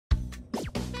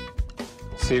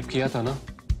Save किया था ना?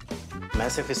 मैं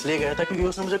सिर्फ इसलिए गया था क्योंकि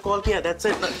उसने मुझे कॉल किया, that's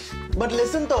it. But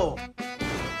listen तो.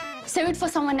 Save it for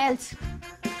someone else.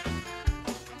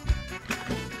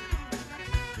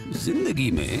 जिंदगी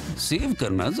में सेव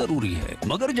करना जरूरी है,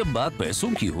 मगर जब बात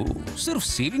पैसों की हो, सिर्फ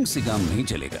सेविंग से काम नहीं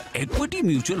चलेगा। इक्विटी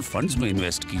म्यूचुअल फंड्स में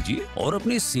इन्वेस्ट कीजिए और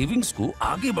अपने सेविंग्स को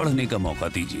आगे बढ़ने का मौका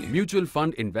दीजिए। Mutual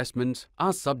fund investments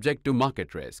are subject to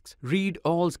market risks. Read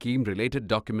all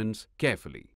scheme-related documents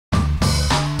carefully.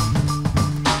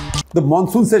 The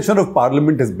monsoon session of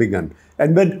Parliament has begun,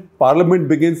 and when Parliament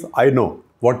begins, I know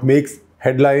what makes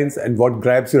headlines and what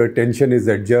grabs your attention is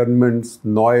adjournments,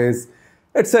 noise,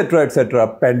 etc., etc.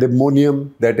 Pandemonium,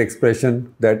 that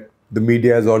expression that the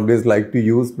media has always liked to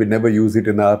use. We never use it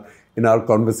in our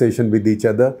conversation with each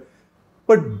other.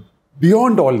 But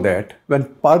beyond all that, when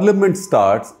Parliament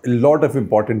starts, a lot of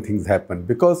important things happen,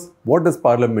 because what does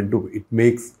Parliament do? It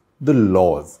makes the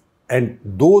laws. And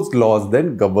those laws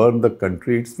then govern the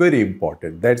country. It's very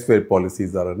important. That's where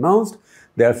policies are announced.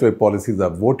 That's where policies are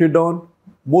voted on.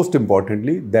 Most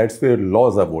importantly, that's where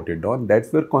laws are voted on.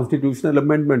 That's where constitutional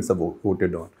amendments are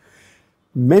voted on.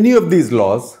 Many of these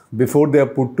laws, before they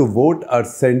are put to vote, are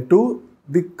sent to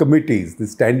the committees, the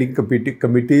standing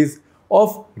committees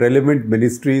of relevant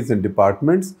ministries and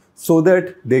departments, so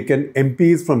that they can,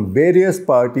 MPs from various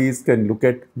parties can look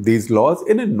at these laws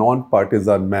in a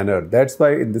non-partisan manner. That's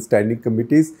why in the standing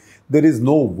committees, there is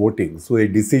no voting. So a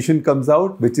decision comes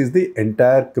out, which is the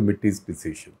entire committee's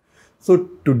decision. So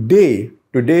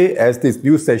today, as this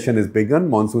new session has begun,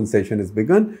 monsoon session has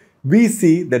begun, we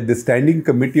see that the Standing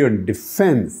Committee on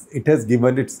Defence, it has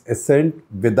given its assent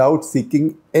without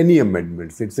seeking any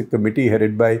amendments. It's a committee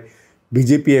headed by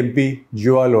BJP MP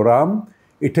Joal Oram.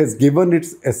 It has given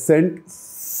its assent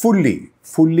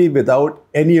fully without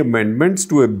any amendments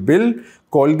to a bill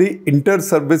called the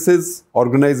Inter-Services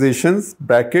Organizations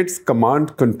 (brackets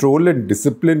Command, Control and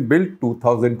Discipline Bill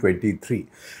 2023).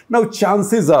 Now,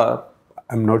 chances are,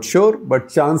 I'm not sure, but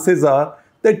chances are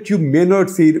that you may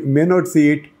not see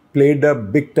it played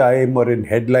up big time or in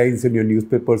headlines in your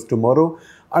newspapers tomorrow.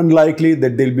 Unlikely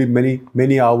that there'll be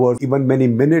many hours, even many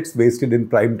minutes wasted in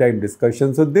prime time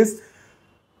discussions on this,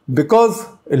 because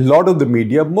a lot of the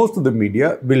media, most of the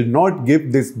media, will not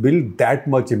give this bill that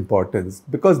much importance,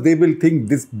 because they will think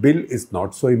this bill is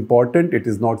not so important, it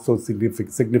is not so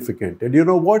significant. And you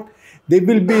know what? They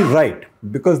will be right,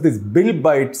 because this bill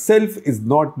by itself is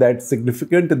not that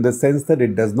significant in the sense that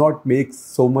it does not make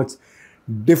so much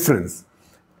difference.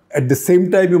 At the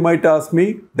same time, you might ask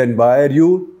me, then why are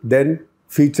you then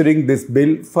featuring this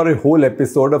bill for a whole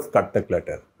episode of Cut the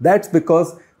Clutter? That's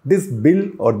because this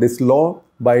bill or this law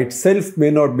by itself may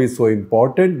not be so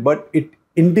important, but it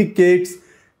indicates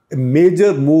a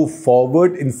major move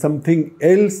forward in something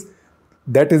else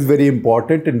that is very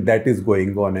important and that is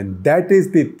going on. And that is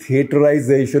the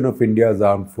theaterization of India's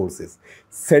armed forces,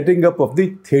 setting up of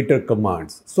the theater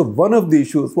commands. So one of the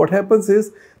issues, what happens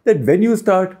is that when you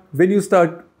start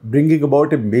bringing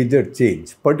about a major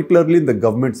change, particularly in the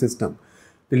government system,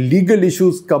 the legal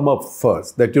issues come up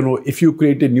first. That, if you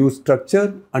create a new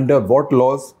structure, under what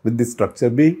laws will this structure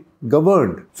be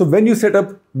governed? So when you set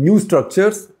up new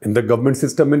structures in the government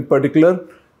system in particular,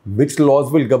 which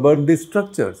laws will govern these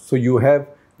structures? So you have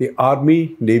the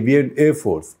Army, Navy and Air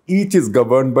Force. Each is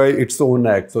governed by its own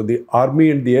act. So the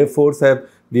Army and the Air Force have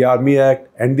the Army Act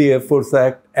and the Air Force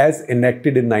Act as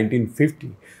enacted in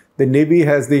 1950. The Navy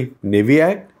has the Navy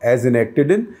Act as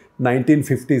enacted in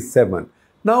 1957.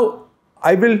 Now,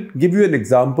 I will give you an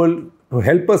example to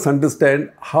help us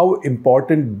understand how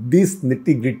important this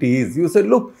nitty-gritty is. You say,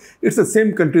 look, it's the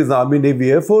same country's Army, Navy,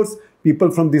 Air Force.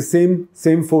 People from the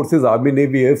same forces, Army,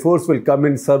 Navy, Air Force, will come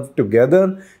and serve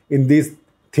together in these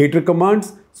theater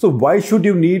commands. So why should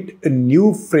you need a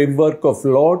new framework of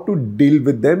law to deal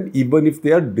with them, even if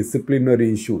they are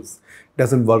disciplinary issues?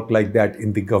 Doesn't work like that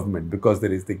in the government, because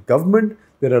there is the government,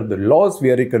 there are the laws, we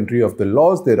are a country of the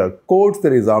laws, there are courts,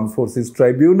 there is Armed Forces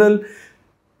Tribunal.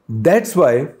 That's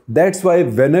why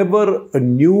whenever a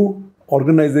new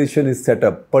organization is set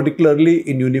up, particularly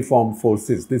in uniformed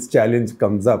forces, this challenge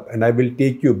comes up. And I will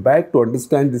take you back to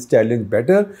understand this challenge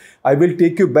better. I will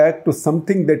take you back to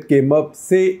something that came up,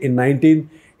 say, in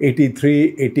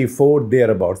 1983, 84,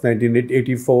 thereabouts,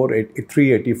 1984,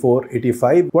 83, 84,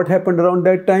 85. What happened around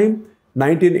that time?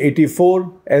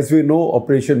 1984, as we know,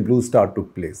 Operation Blue Star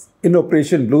took place. In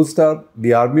Operation Blue Star,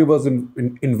 the army was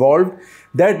involved.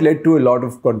 That led to a lot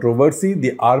of controversy.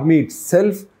 The army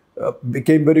itself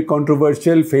became very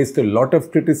controversial, faced a lot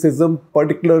of criticism,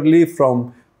 particularly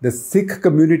from the Sikh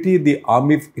community. The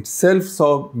army itself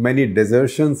saw many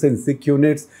desertions in Sikh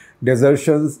units,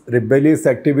 desertions, rebellious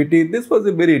activity. This was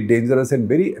a very dangerous and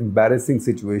very embarrassing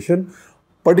situation.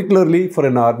 particularly for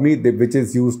an army which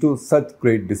is used to such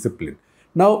great discipline.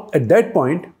 Now, at that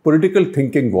point, political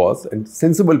thinking was, and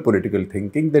sensible political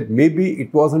thinking, that maybe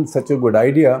it wasn't such a good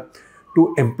idea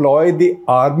to employ the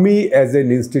army as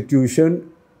an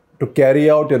institution to carry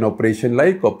out an operation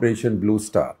like Operation Blue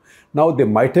Star. Now, there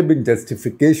might have been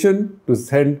justification to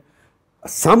send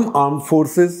some armed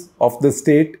forces of the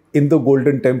state in the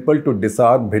Golden Temple to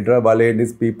disarm Bhindranwale and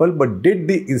his people, but did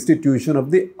the institution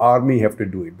of the army have to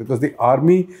do it? Because the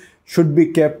army should be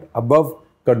kept above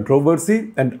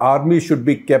controversy and army should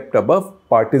be kept above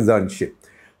partisanship.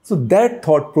 So that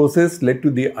thought process led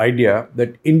to the idea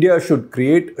that India should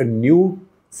create a new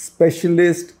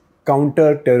specialist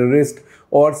counter-terrorist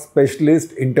or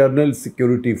specialist internal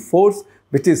security force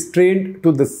which is trained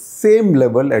to the same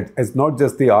level as not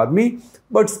just the army,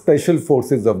 but special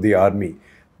forces of the army,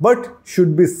 but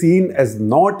should be seen as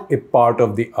not a part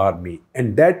of the army.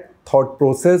 And that thought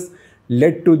process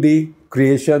led to the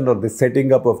creation or the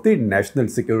setting up of the National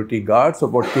Security Guards, or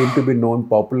what came to be known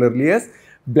popularly as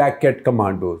Black Cat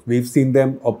Commandos. We've seen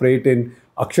them operate in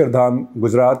Akshardham,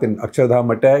 Gujarat, in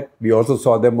Akshardham attack. We also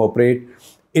saw them operate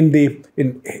in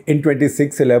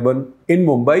 26/11 in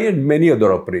Mumbai and many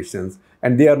other operations.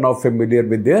 And they are now familiar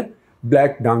with their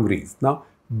black dangris. Now,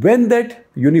 when that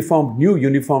new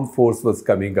uniform force was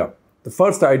coming up, the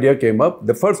first idea came up.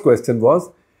 The first question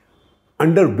was,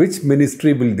 under which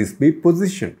ministry will this be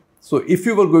positioned? So, if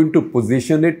you were going to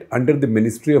position it under the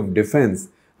Ministry of Defense,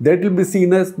 that will be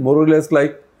seen as more or less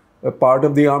like a part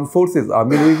of the armed forces,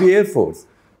 Army, Navy, Air Force.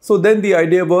 So, then the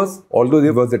idea was, although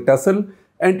there was a tussle,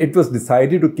 and it was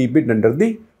decided to keep it under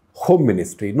the Home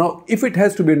Ministry. Now, if it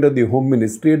has to be under the Home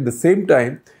Ministry, at the same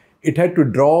time, it had to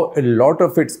draw a lot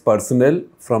of its personnel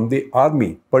from the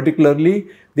army, particularly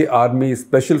the Army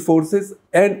Special Forces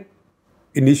and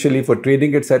initially for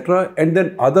training, etc., and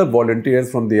then other volunteers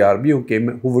from the army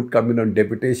who would come in on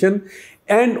deputation,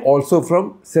 and also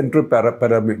from central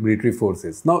paramilitary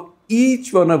forces. Now,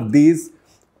 each one of these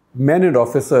men and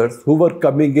officers who were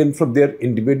coming in from their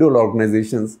individual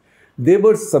organizations, they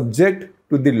were subject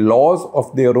to the laws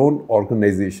of their own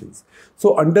organizations.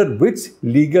 So, under which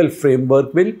legal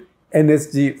framework will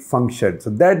NSG function? So,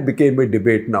 that became a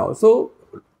debate now. So,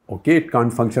 okay, it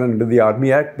can't function under the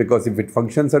Army Act, because if it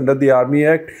functions under the Army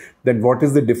Act, then what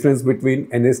is the difference between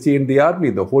NSG and the Army?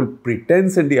 The whole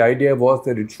pretense and the idea was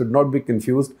that it should not be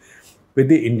confused with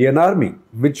the Indian Army,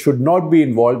 which should not be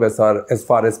involved as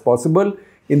far as possible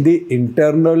in the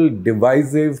internal,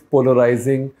 divisive,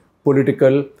 polarizing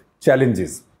political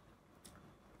challenges.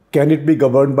 Can it be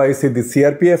governed by, say, the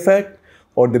CRPF Act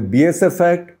or the BSF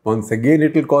Act? Once again,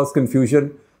 it will cause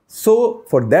confusion. So,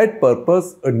 for that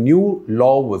purpose, a new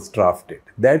law was drafted.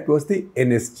 That was the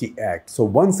NSG Act. So,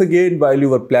 once again, while you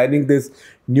were planning this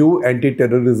new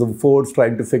anti-terrorism force,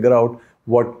 trying to figure out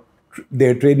what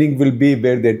their training will be,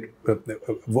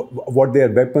 what their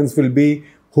weapons will be,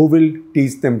 who will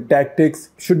teach them tactics,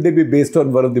 should they be based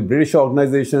on one of the British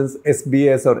organizations,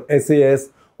 SBS or SAS,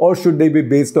 or should they be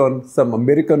based on some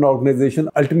American organization?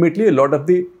 Ultimately, a lot of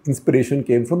the inspiration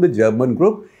came from the German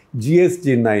group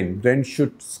GSG 9,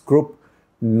 Grenzschutzgruppe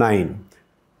 9.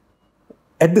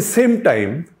 At the same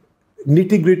time,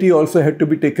 nitty-gritty also had to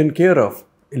be taken care of,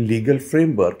 a legal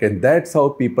framework, and that's how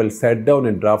people sat down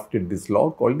and drafted this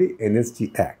law called the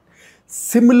NSG Act.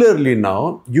 Similarly,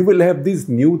 now you will have these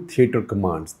new theatre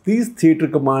commands. These theatre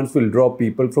commands will draw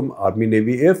people from Army,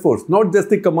 Navy, Air Force, not just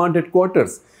the command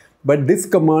headquarters. But this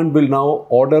command will now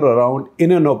order around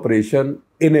in an operation,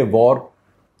 in a war,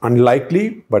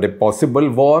 unlikely, but a possible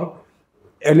war,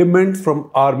 elements from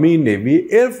Army, Navy,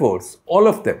 Air Force, all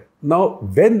of them. Now,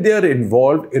 when they are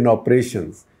involved in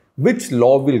operations, which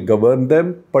law will govern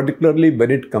them, particularly when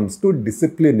it comes to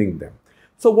disciplining them?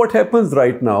 So, what happens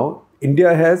right now?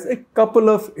 India has a couple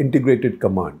of integrated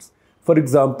commands. For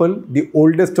example, the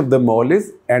oldest of them all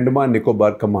is Andaman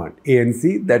Nicobar Command,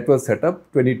 ANC, that was set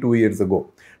up 22 years ago.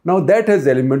 Now, that has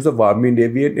elements of Army,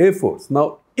 Navy and Air Force.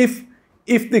 Now, if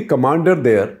the commander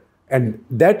there, and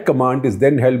that command is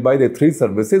then held by the three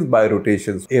services by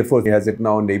rotations, Air Force has it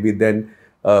now, Navy then,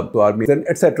 Army then,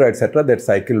 etc., that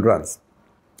cycle runs.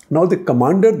 Now, the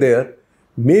commander there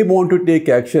may want to take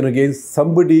action against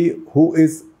somebody who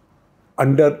is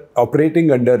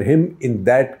operating under him in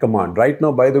that command. Right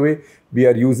now, by the way, we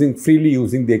are freely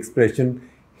using the expression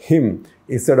him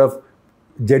instead of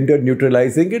gender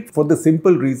neutralizing it, for the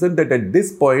simple reason that at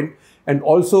this point, and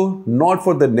also not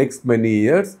for the next many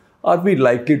years, are we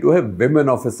likely to have women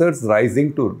officers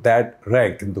rising to that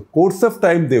rank? In the course of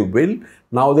time, they will,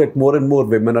 now that more and more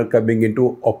women are coming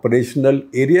into operational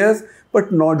areas,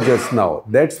 but not just now.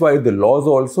 That's why the laws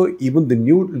also, even the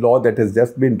new law that has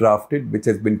just been drafted, which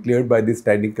has been cleared by the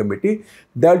standing committee,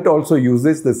 that also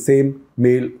uses the same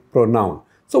male pronoun.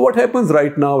 So what happens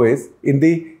right now is, in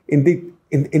the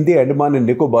Andaman and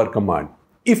Nicobar command,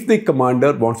 if the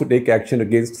commander wants to take action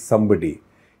against somebody,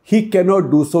 he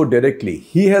cannot do so directly.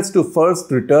 He has to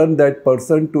first return that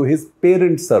person to his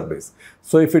parent service.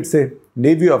 So if it's a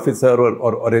Navy officer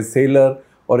or a sailor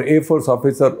or Air Force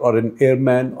officer or an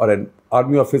airman or an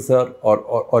army officer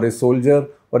or a soldier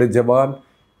or a Jawan,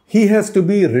 he has to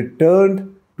be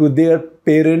returned to their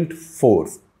parent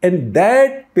force. And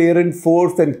that parent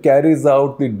force then carries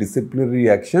out the disciplinary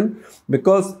action,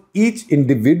 because each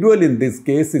individual in this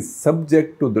case is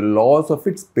subject to the laws of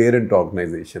its parent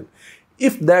organization.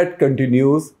 If that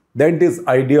continues, then this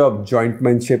idea of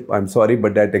jointmanship, I'm sorry,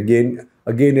 but that again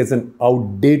is an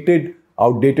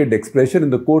outdated expression. In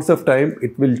the course of time,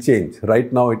 it will change.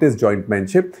 Right now, it is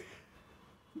jointmanship.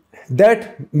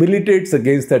 That militates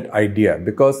against that idea,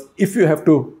 because if you have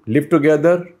to live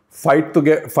together, fight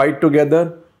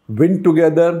together, win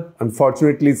together,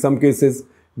 unfortunately, in some cases,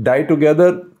 die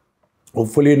together,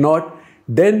 hopefully not,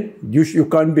 then you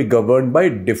can't be governed by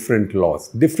different laws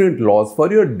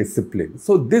for your discipline.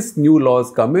 So this new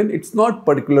laws come in. It's not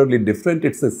particularly different.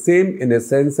 It's the same in a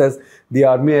sense as the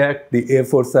Army Act, the Air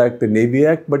Force Act, the Navy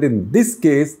Act. But in this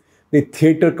case, the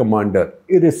theatre commander,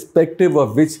 irrespective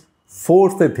of which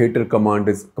force the theatre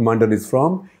commander is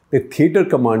from, the theatre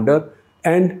commander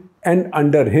and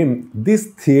under him, this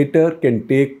theatre can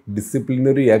take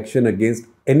disciplinary action against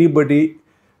anybody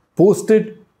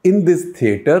posted in this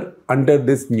theatre under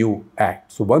this new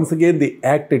act. So once again, the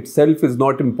act itself is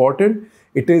not important.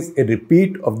 It is a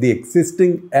repeat of the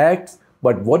existing acts,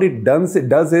 but what it does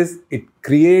is it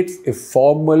creates a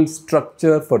formal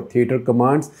structure for theatre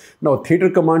commands. Now,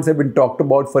 theatre commands have been talked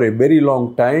about for a very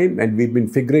long time, and we've been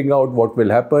figuring out what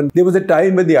will happen. There was a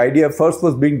time when the idea first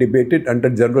was being debated under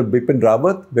General Bipin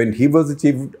Rawat, when he was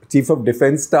the Chief of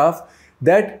Defence Staff,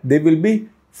 that there will be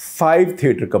 5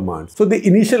 theatre commands. So the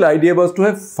initial idea was to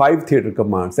have 5 theatre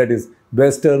commands, that is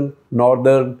Western,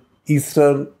 Northern,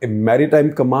 Eastern, a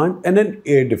maritime command and an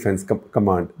air defense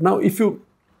command. Now if you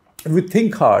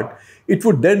think hard, it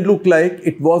would then look like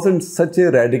it wasn't such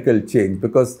a radical change,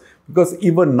 because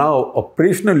even now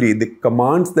operationally the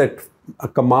commands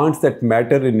that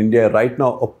matter in India right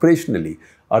now operationally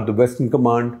are the Western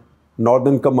Command,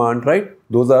 Northern Command, right?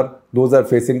 Those are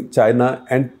facing China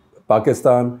and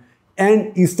Pakistan,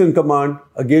 and Eastern Command,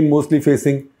 again mostly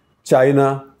facing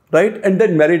China, right? And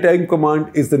then Maritime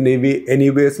Command is the Navy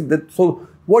anyway. So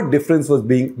what difference was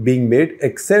being made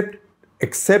except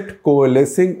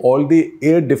coalescing all the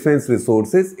air defense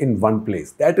resources in one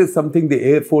place? That is something the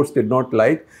Air Force did not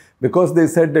like, because they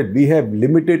said that we have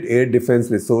limited air defense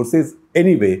resources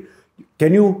anyway.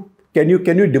 Can you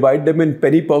divide them in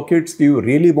penny pockets? Do you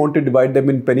really want to divide them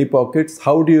in penny pockets?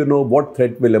 How do you know what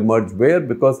threat will emerge where?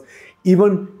 Because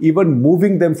even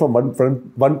moving them from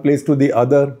one place to the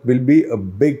other will be a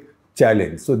big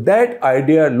challenge. So that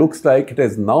idea looks like it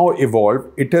has now evolved.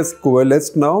 It has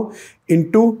coalesced now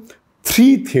into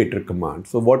 3 theatre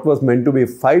commands. So what was meant to be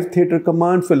 5 theatre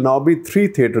commands will now be 3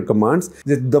 theatre commands.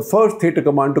 The first theatre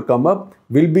command to come up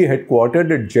will be headquartered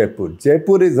at Jaipur.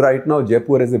 Jaipur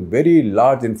has a very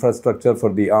large infrastructure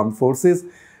for the armed forces.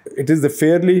 It is a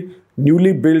fairly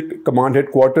newly built command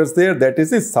headquarters there. That is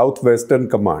the Southwestern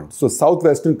Command. So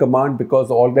Southwestern Command, because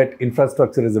all that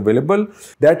infrastructure is available,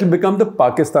 that will become the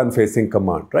Pakistan facing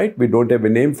command, right? We don't have a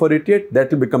name for it yet.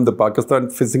 That will become the Pakistan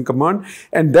facing command,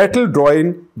 and that will draw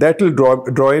in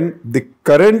the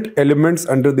current elements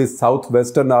under the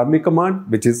Southwestern Army Command,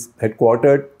 which is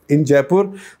headquartered in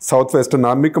Jaipur. Southwestern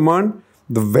Army Command,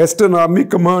 the Western Army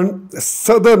Command,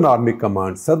 Southern Army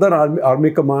Command. Southern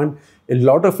Army Command, a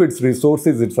lot of its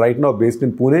resources, it's right now based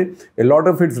in Pune. A lot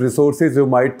of its resources, you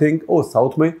might think, oh,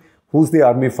 South mein, who's the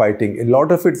army fighting? A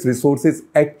lot of its resources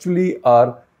actually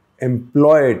are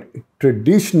employed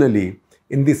traditionally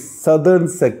in the southern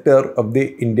sector of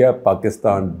the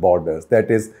India-Pakistan borders. That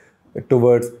is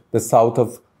towards the south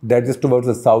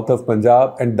of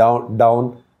Punjab and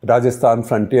down Rajasthan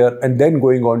frontier, and then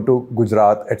going on to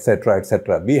Gujarat, etc.,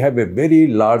 etc. We have a very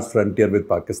large frontier with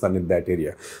Pakistan in that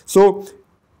area. So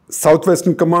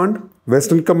Southwestern Command,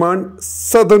 Western Command,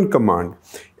 Southern Command,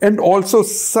 and also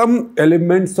some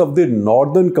elements of the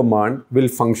Northern Command will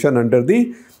function under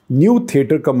the new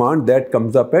theatre command that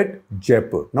comes up at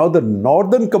Jaipur. Now the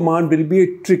Northern Command will be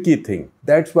a tricky thing.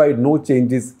 That's why no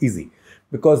change is easy,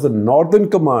 because the Northern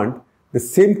Command the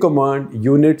same command,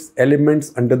 units,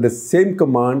 elements under the same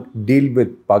command deal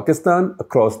with Pakistan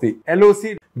across the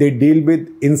LOC. They deal with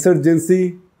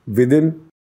insurgency within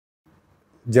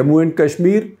Jammu and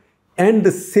Kashmir, and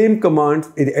the same commands,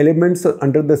 the elements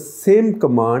under the same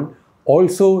command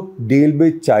also deal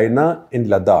with China in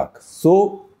Ladakh.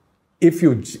 So if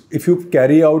you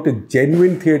carry out a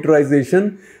genuine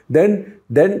theaterization, then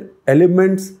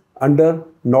elements under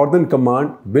Northern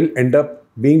Command will end up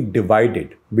being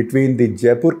divided between the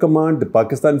Jaipur command, the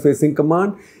Pakistan facing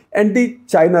command, and the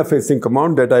China facing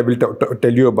command that I will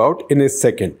tell you about in a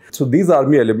second. So these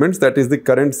army elements, that is the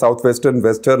current southwestern,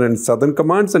 western and southern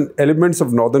commands, and elements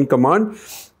of northern command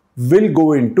will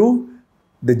go into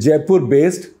the Jaipur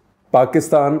based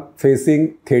Pakistan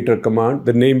facing theatre command.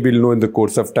 The name we'll know in the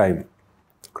course of time.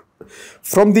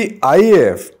 From the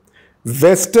IAF,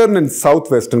 Western and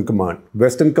Southwestern Command.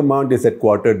 Western Command is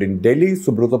headquartered in Delhi,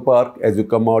 Subrata Park. As you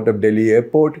come out of Delhi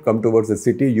airport, come towards the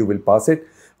city, you will pass it.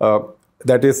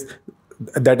 That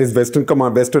is Western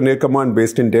Command, Western Air Command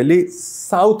based in Delhi.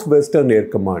 Southwestern Air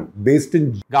Command based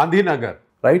in Gandhinagar,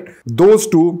 right? Those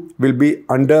two will be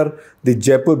under the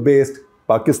Jaipur-based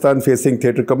Pakistan-facing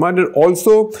theatre command. And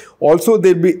also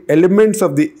there will be elements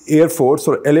of the Air Force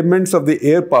or elements of the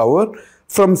air power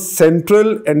from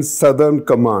Central and Southern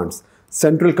Commands.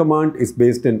 Central Command is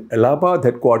based in Allahabad,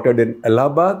 headquartered in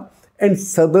Allahabad, and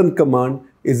Southern Command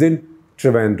is in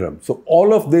Trivandrum. So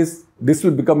all of this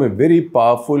will become a very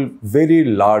powerful, very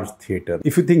large theatre.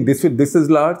 If you think this is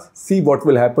large, see what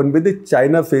will happen with the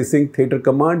China-facing theatre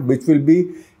command, which will be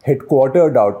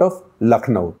headquartered out of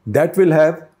Lucknow. That will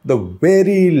have the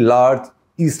very large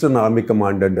Eastern Army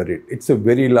Command under it. It's a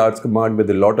very large command with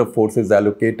a lot of forces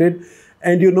allocated.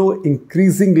 And you know,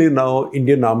 increasingly now,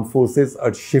 Indian Armed Forces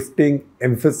are shifting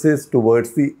emphasis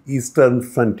towards the eastern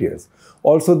frontiers.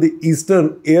 Also, the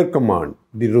Eastern Air Command,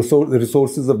 the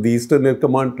resources of the Eastern Air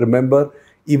Command, remember,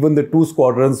 even the 2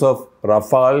 squadrons of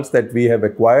Rafales that we have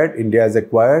acquired, India has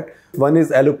acquired, one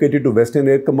is allocated to Western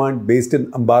Air Command based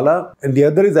in Ambala, and the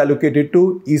other is allocated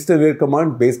to Eastern Air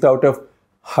Command based out of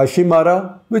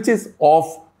Hashimara, which is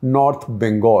off North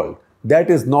Bengal.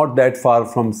 That is not that far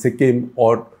from Sikkim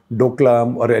or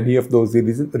Doklam or any of those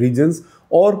regions,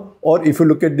 or if you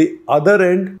look at the other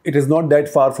end, it is not that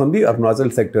far from the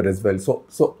Arunachal sector as well.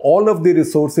 So all of the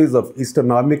resources of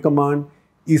Eastern Army Command,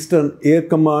 Eastern Air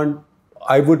Command,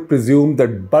 I would presume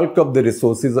that bulk of the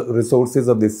resources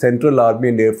of the Central Army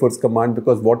and Air Force Command,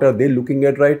 because what are they looking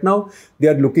at right now? They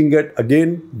are looking at,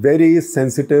 again, very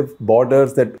sensitive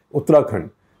borders that Uttarakhand,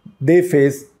 they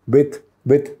face with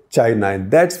China, and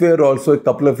that's where also a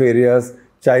couple of areas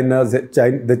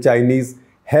the Chinese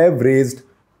have raised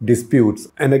disputes.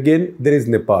 And again, there is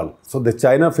Nepal. So the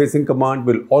China facing command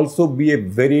will also be a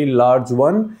very large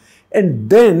one.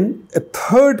 And then a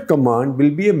third command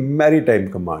will be a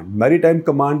maritime command. Maritime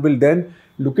command will then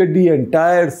look at the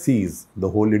entire seas, the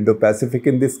whole Indo-Pacific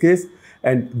in this case.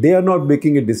 And they are not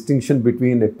making a distinction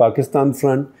between a Pakistan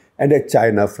front and a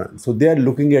China front. So they are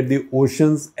looking at the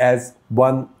oceans as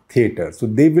one theatre. So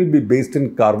they will be based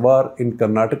in Karwar in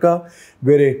Karnataka,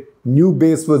 where a new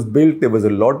base was built. There was a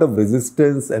lot of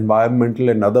resistance, environmental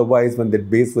and otherwise, when that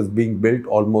base was being built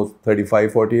almost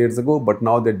 35-40 years ago. But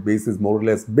now that base is more or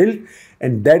less built,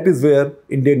 and that is where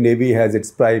Indian Navy has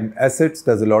its prime assets,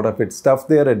 does a lot of its stuff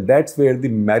there, and that's where the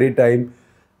maritime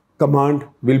command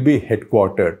will be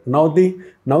headquartered. Now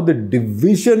the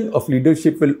division of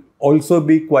leadership will also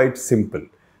be quite simple.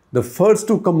 The first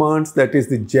 2 commands, that is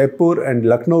the Jaipur and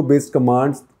Lucknow based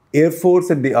commands, Air Force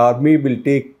and the Army will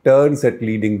take turns at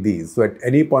leading these. So at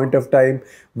any point of time,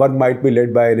 one might be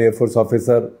led by an Air Force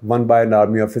officer, one by an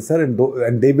Army officer,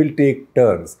 and they will take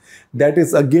turns. That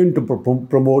is again to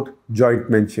promote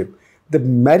jointmanship. The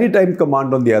Maritime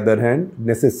Command, on the other hand,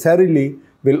 necessarily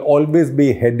will always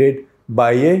be headed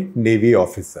by a Navy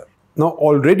officer. Now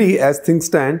already, as things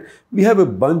stand, we have a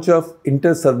bunch of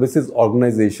inter-services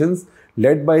organizations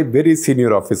led by very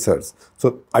senior officers.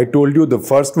 So I told you the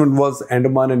first one was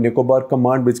Andaman and Nicobar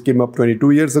Command, which came up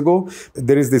 22 years ago.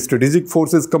 There is the Strategic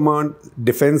Forces Command,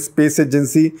 Defense Space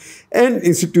Agency, and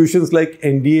institutions like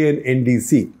NDA and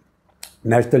NDC,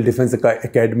 National Defense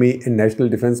Academy and National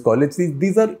Defense College.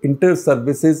 These are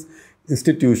inter-services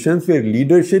institutions where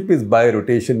leadership is by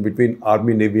rotation between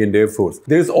Army, Navy and Air Force.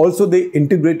 There is also the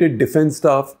Integrated Defense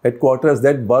Staff Headquarters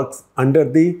that works under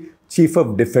the Chief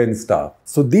of Defense Staff.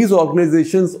 So these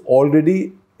organizations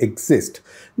already exist.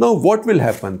 Now what will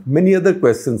happen? Many other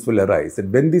questions will arise. That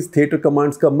when these theatre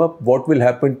commands come up, what will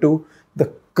happen to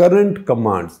the current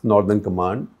commands? Northern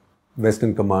Command,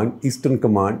 Western Command, Eastern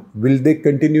Command. Will they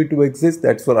continue to exist?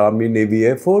 That's for Army, Navy,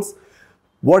 Air Force.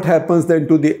 What happens then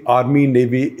to the Army,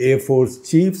 Navy, Air Force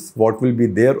chiefs? What will be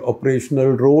their operational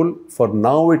role? For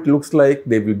now, it looks like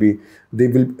they will be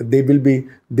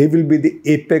the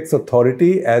apex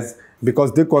authority, as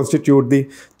because they constitute the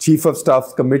Chief of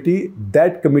Staff's committee.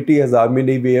 That committee has Army,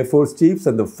 Navy, Air Force chiefs,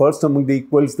 and the first among the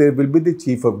equals there will be the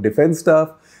Chief of Defence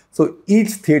Staff. So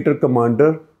each theatre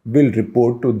commander will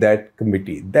report to that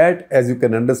committee. That, as you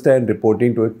can understand,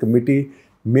 reporting to a committee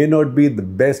may not be the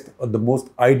best or the most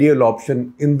ideal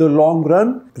option in the long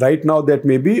run. Right now, that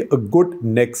may be a good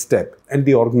next step. And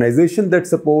the organization that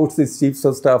supports this Chiefs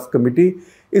of Staff Committee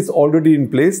is already in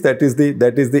place. That is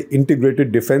the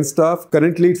Integrated Defence Staff.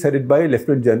 Currently, it's headed by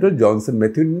Lieutenant General Johnson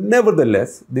Matthew.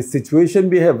 Nevertheless, the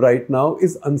situation we have right now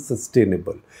is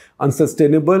unsustainable.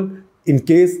 Unsustainable in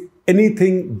case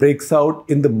anything breaks out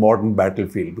in the modern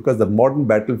battlefield, because the modern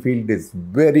battlefield is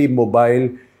very mobile,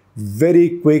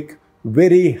 very quick,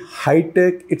 very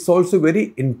high-tech. It's also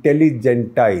very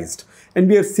intelligentized. And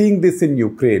we are seeing this in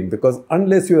Ukraine, because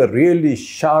unless you are really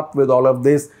sharp with all of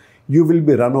this, you will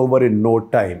be run over in no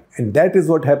time. And that is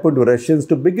what happened to Russians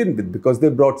to begin with, because they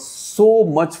brought so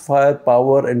much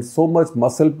firepower and so much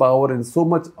muscle power and so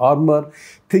much armor,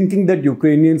 thinking that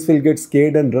Ukrainians will get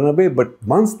scared and run away. But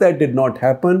once that did not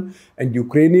happen, and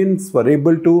Ukrainians were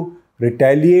able to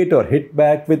retaliate or hit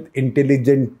back with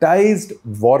intelligentized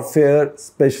warfare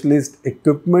specialist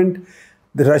equipment,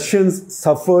 the Russians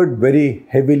suffered very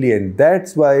heavily. And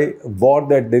that's why a war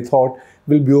that they thought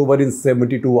will be over in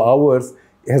 72 hours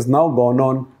has now gone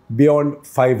on beyond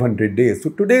 500 days. So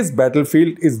today's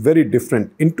battlefield is very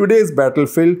different. In today's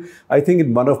battlefield, I think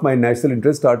in one of my national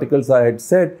interest articles, I had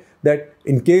said that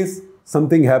in case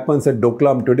something happens at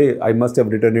Doklam today, I must have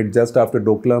written it just after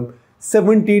Doklam,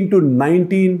 17 to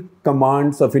 19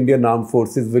 commands of Indian Armed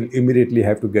Forces will immediately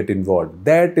have to get involved.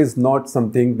 That is not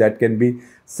something that can be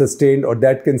sustained or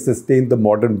that can sustain the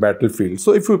modern battlefield.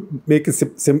 So if you make a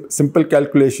simple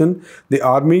calculation, the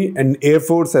Army and Air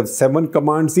Force have 7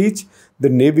 commands each. The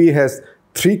Navy has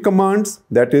 3 commands,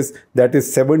 that is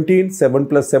 17, 7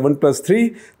 plus 7 plus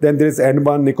 3. Then there is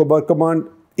Andaman Nicobar Command,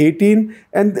 18,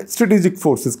 and the Strategic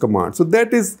Forces Command. So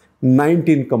that is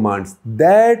 19 commands.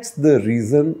 That's the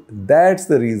reason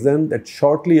that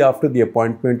shortly after the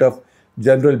appointment of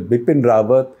General Bipin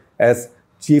Rawat as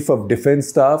Chief of Defence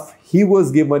Staff, he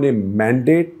was given a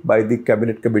mandate by the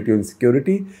Cabinet Committee on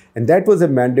Security, and that was a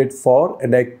mandate for,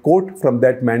 and I quote from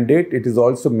that mandate, it is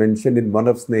also mentioned in one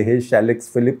of Snehesh Alex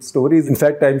Phillips' stories. In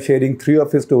fact, I am sharing 3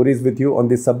 of his stories with you on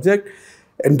this subject,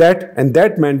 and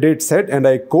that mandate said, and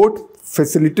I quote,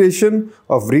 facilitation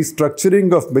of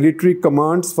restructuring of military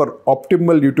commands for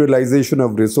optimal utilization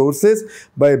of resources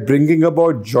by bringing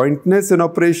about jointness in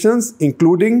operations,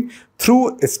 including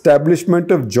through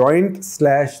establishment of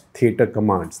joint/theatre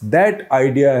commands. That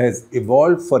idea has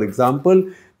evolved. For example,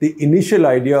 the initial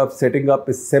idea of setting up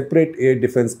a separate air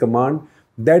defense command,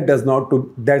 that does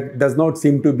not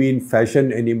seem to be in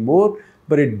fashion anymore,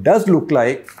 but it does look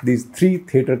like these 3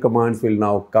 theatre commands will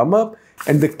now come up.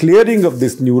 And the clearing of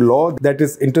this new law, that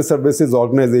is Inter-Services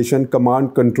Organization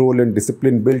Command, Control and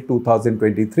Discipline Bill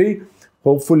 2023,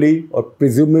 hopefully or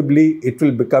presumably it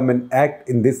will become an act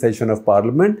in this session of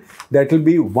Parliament. That will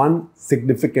be one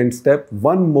significant step,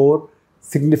 one more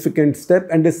significant step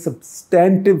and a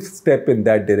substantive step in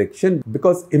that direction,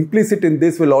 because implicit in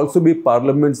this will also be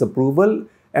Parliament's approval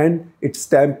and its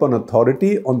stamp on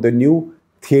authority on the new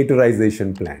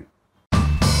theaterization plan.